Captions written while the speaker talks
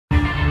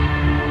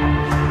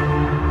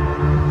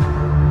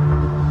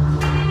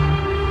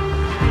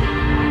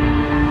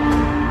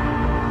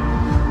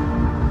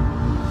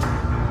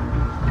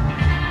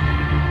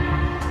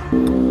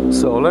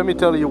let me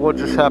tell you what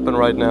just happened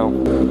right now.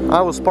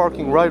 I was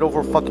parking right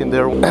over fucking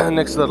there,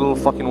 next to that little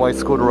fucking white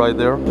scooter right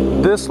there.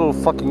 This little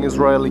fucking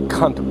Israeli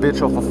cunt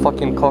bitch of a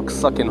fucking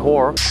cock-sucking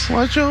whore.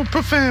 What's your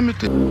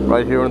profanity?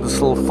 Right here in this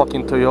little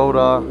fucking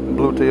Toyota,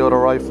 blue Toyota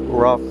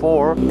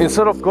RAV4.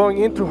 Instead of going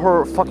into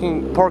her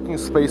fucking parking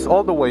space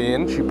all the way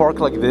in, she parked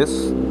like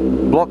this,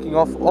 blocking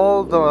off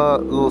all the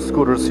little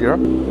scooters here.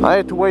 I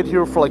had to wait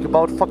here for like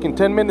about fucking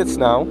 10 minutes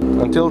now,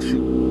 until she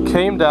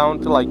came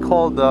down till I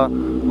called the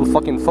little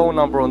fucking phone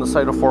number on the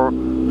side of her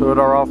Toyota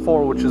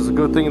RAV4, which is a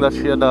good thing that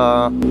she had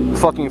a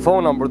fucking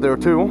phone number there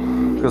too,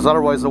 because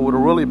otherwise I would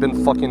have really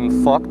been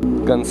fucking fucked,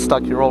 gotten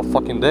stuck here all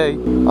fucking day.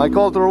 I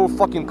called her whole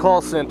fucking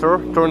call center.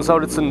 Turns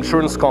out it's an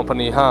insurance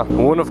company, huh?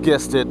 Wouldn't have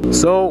guessed it.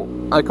 So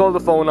I called the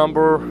phone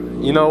number.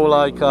 You know,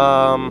 like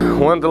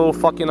when the little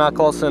fucking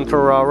call center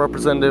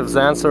representatives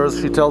answers,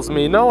 she tells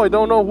me, no, I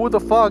don't know who the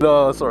fuck.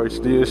 Sorry,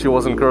 she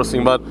wasn't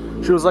cursing, but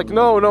she was like,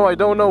 no, I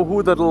don't know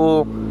who that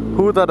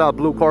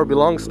blue car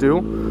belongs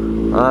to.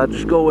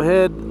 Just go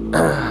ahead.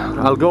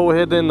 I'll go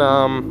ahead and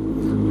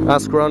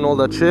ask around all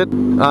that shit.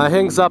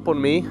 Hangs up on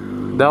me.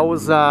 That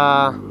was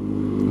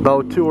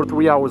about 2 or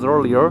 3 hours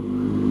earlier.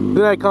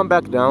 Then I come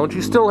back down.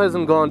 She still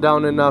hasn't gone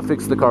down and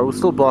fixed the car. It was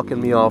still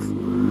blocking me off.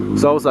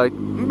 So I was like,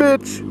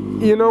 bitch,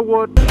 you know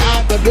what?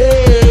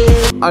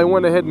 I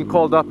went ahead and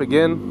called up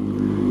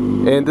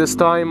again. And this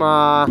time,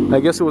 I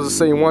guess it was the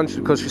same one,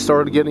 because she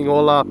started getting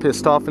all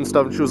pissed off and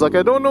stuff. And she was like,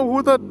 I don't know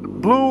who that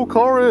blue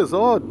car is.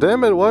 Oh,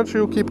 damn it, why don't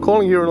you keep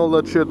calling here and all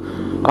that shit?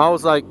 I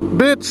was like,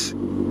 bitch,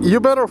 you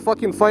better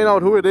fucking find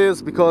out who it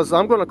is, because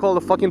I'm gonna call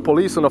the fucking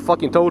police on a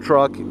fucking tow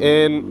truck.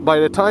 And by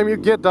the time you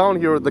get down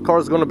here, the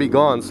car's gonna be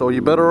gone. So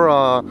you better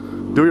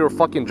do your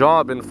fucking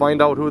job and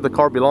find out who the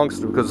car belongs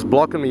to, because it's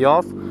blocking me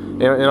off.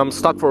 And I'm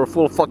stuck for a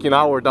full fucking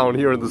hour down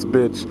here in this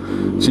bitch.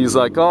 She's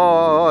like,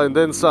 oh, and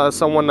then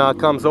someone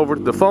comes over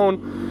to the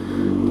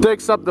phone,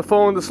 takes up the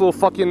phone, this little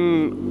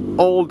fucking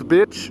old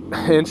bitch,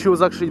 and she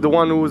was actually the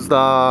one who was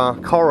the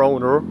car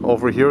owner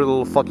over here, the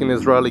little fucking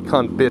Israeli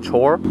cunt bitch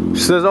whore.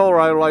 She says, all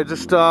right,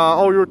 just,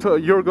 oh,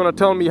 you're gonna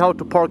tell me how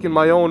to park in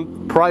my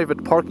own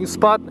private parking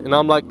spot? And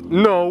I'm like,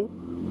 no,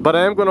 but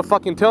I am gonna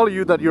fucking tell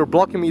you that you're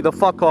blocking me the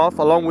fuck off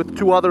along with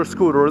 2 other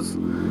scooters.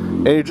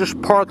 And you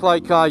just park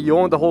like you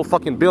own the whole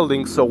fucking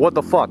building, so what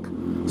the fuck?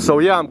 So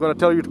yeah, I'm gonna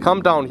tell you to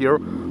come down here,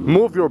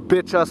 move your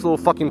bitch ass little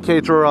fucking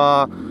cater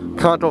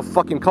cunt of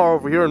fucking car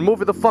over here, and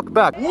move it the fuck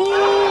back.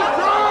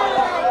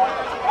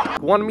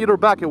 1 meter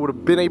back, I would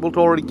have been able to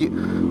already get,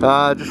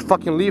 just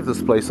fucking leave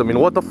this place. I mean,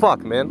 what the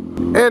fuck,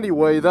 man?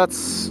 Anyway,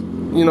 that's,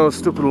 you know,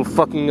 stupid little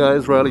fucking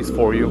Israelis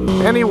for you.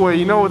 Anyway,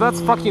 you know,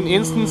 that's fucking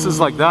instances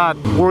like that,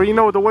 where, you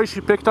know, the way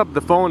she picked up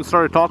the phone and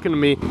started talking to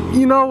me,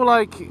 you know,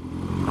 like,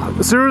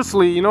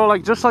 seriously, you know,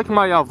 like, just like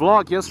my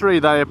vlog yesterday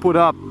that I put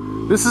up,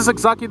 this is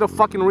exactly the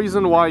fucking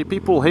reason why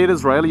people hate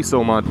Israelis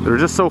so much. They're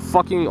just so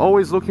fucking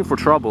always looking for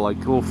trouble, like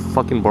little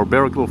fucking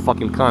barbaric little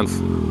fucking cunts.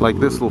 Like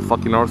this little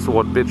fucking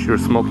arsehole bitch you're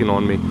smoking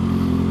on me.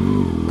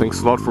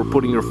 Thanks a lot for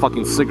putting your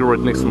fucking cigarette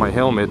next to my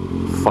helmet,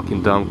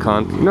 fucking dumb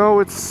cunt. You know,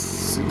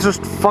 it's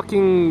just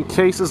fucking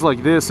cases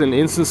like this and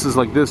instances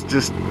like this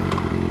just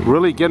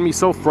really get me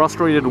so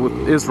frustrated with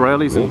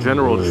Israelis in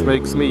general. It just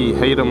makes me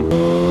hate them.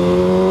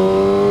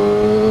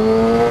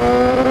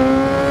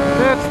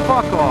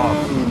 Fuck off.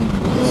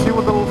 See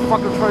what the little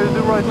fucker tried to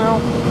do right now?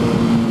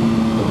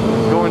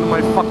 Go into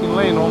my fucking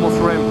lane, almost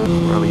rammed.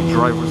 Israeli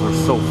drivers are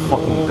so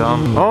fucking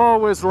dumb.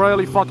 Oh,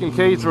 Israeli fucking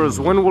caterers,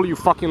 when will you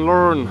fucking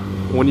learn?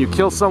 When you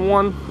kill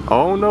someone?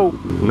 Oh no.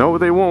 No,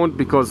 they won't,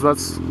 because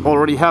that's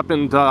already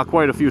happened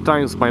quite a few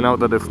times by now,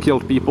 that they've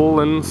killed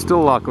people and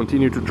still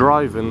continue to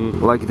drive,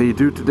 and like they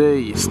do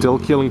today, still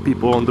killing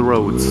people on the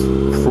roads.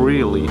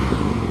 Freely.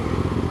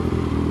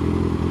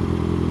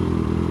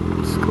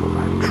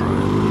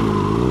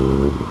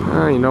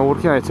 You know, what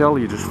can I tell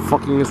you? Just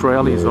fucking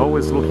Israelis,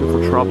 always looking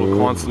for trouble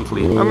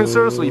constantly. I mean,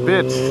 seriously,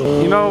 bitch.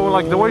 You know,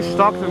 like the way she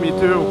talked to me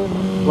too.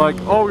 Like,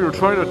 oh, you're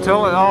trying to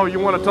tell it. Oh, you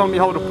want to tell me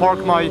how to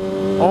park my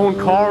own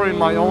car in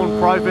my own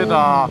private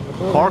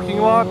parking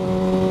lot?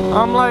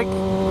 I'm like,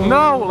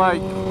 no,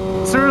 like,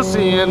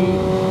 seriously. And,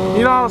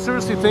 you know, I was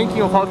seriously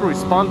thinking of how to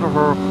respond to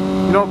her.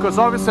 You know, because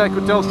obviously I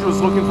could tell she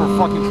was looking for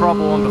fucking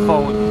trouble on the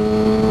phone.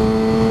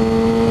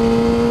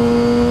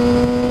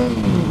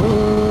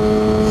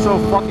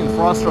 Fucking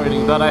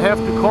frustrating that I have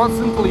to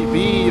constantly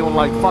be on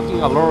like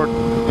fucking alert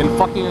and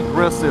fucking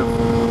aggressive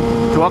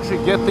to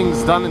actually get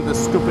things done in this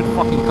stupid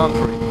fucking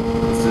country.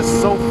 It's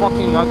just so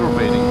fucking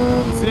aggravating.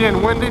 See,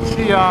 and when did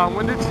she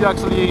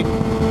actually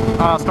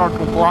start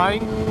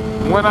complying?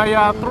 When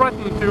I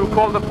threatened to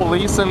call the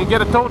police and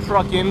get a tow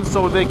truck in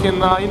so they can,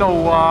 you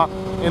know,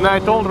 and I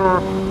told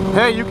her,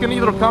 hey, you can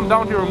either come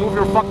down here and move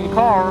your fucking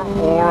car,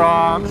 or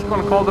I'm just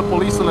gonna call the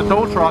police and the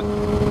tow truck,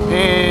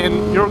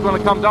 and you're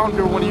gonna come down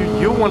here when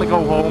you want to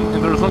go home,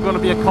 and there's not gonna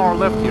be a car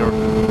left here.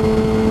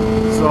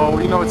 So,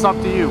 you know, it's up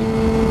to you.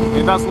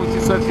 And that's when she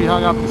said she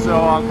hung up. She said,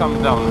 oh, I'm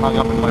coming down, hung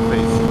up in my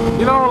face.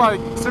 You know, like,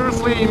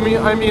 seriously,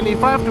 I mean,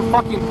 if I have to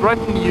fucking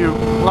threaten you,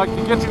 like,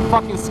 to get you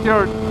fucking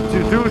scared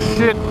to do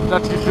shit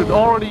that you should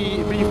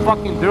already be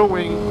fucking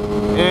doing,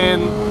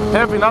 and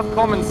have enough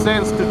common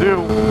sense to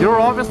do, you're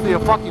obviously a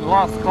fucking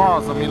lost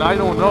cause. I mean, I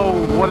don't know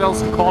what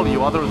else to call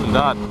you other than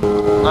that.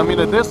 I mean,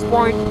 at this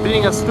point,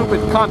 being a stupid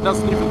cunt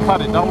doesn't even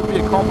cut it. That would be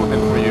a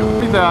compliment for you.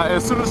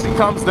 As soon as she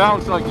comes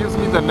down, she like gives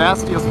me the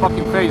nastiest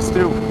fucking face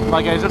too.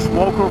 Like I just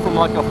woke her from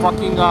like a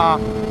fucking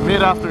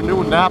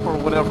mid-afternoon nap or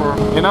whatever.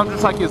 And I'm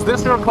just like, is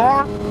this your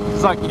car?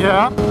 She's like,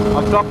 yeah.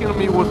 I'm talking to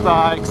me with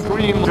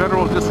extreme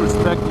general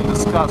disrespect and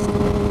disgust.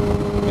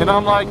 And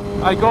I'm like,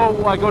 I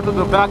go to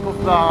the back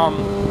of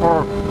the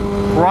her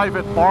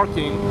private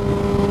parking,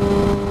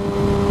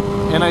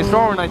 and I show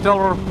her and I tell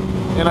her,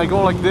 and I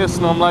go like this,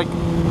 and I'm like,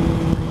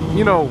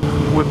 you know,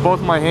 with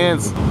both my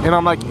hands, and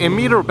I'm like, and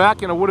meet her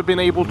back, and I would have been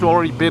able to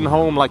already been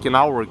home like an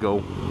hour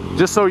ago.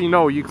 Just so you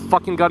know, you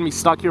fucking got me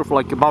stuck here for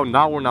like about an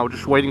hour now,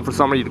 just waiting for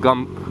somebody to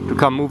come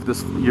move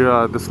this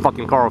this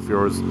fucking car of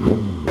yours.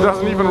 She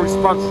doesn't even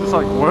respond. She's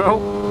like,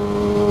 well,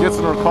 gets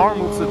in her car,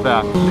 moves it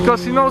back,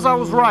 because she knows I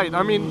was right.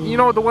 I mean, you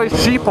know, the way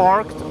she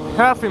parked,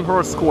 half in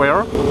her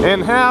square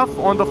and half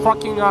on the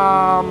fucking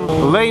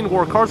lane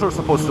where cars are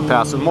supposed to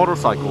pass and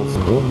motorcycles,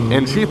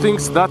 and she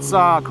thinks that's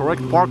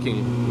correct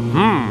parking.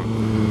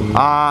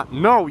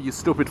 No, you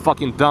stupid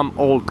fucking dumb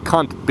old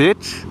cunt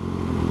bitch.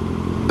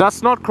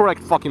 That's not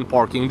correct fucking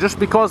parking. Just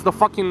because the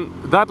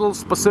fucking that little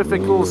specific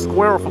little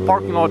square of a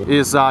parking lot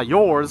is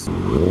yours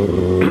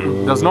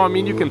does not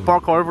mean you can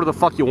park however the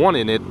fuck you want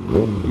in it.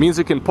 It means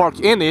you can park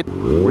in it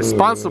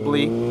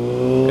responsibly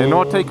and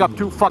not take up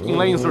 2 fucking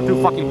lanes or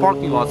 2 fucking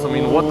parking lots. I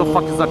mean, what the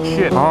fuck is that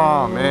shit?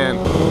 Oh man.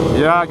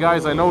 Yeah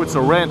guys, I know it's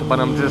a rant, but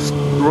I'm just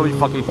really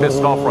fucking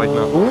pissed off right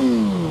now.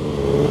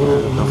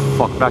 The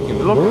fuck back in.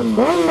 Look.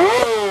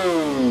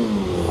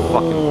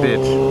 Fucking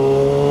bitch.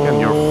 Get in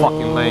your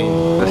fucking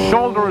lane. The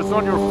shoulder is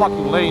on your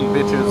fucking lane,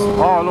 bitches.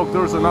 Oh look,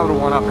 there's another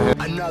one up ahead.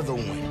 Another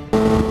one.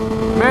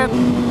 Man,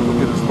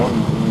 look at this one.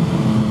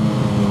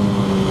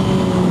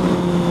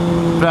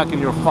 Back in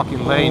your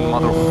fucking lane,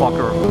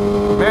 motherfucker.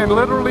 Man,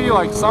 literally,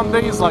 like some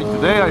days like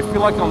today, I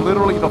feel like I'm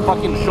literally the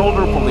fucking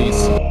shoulder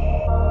police.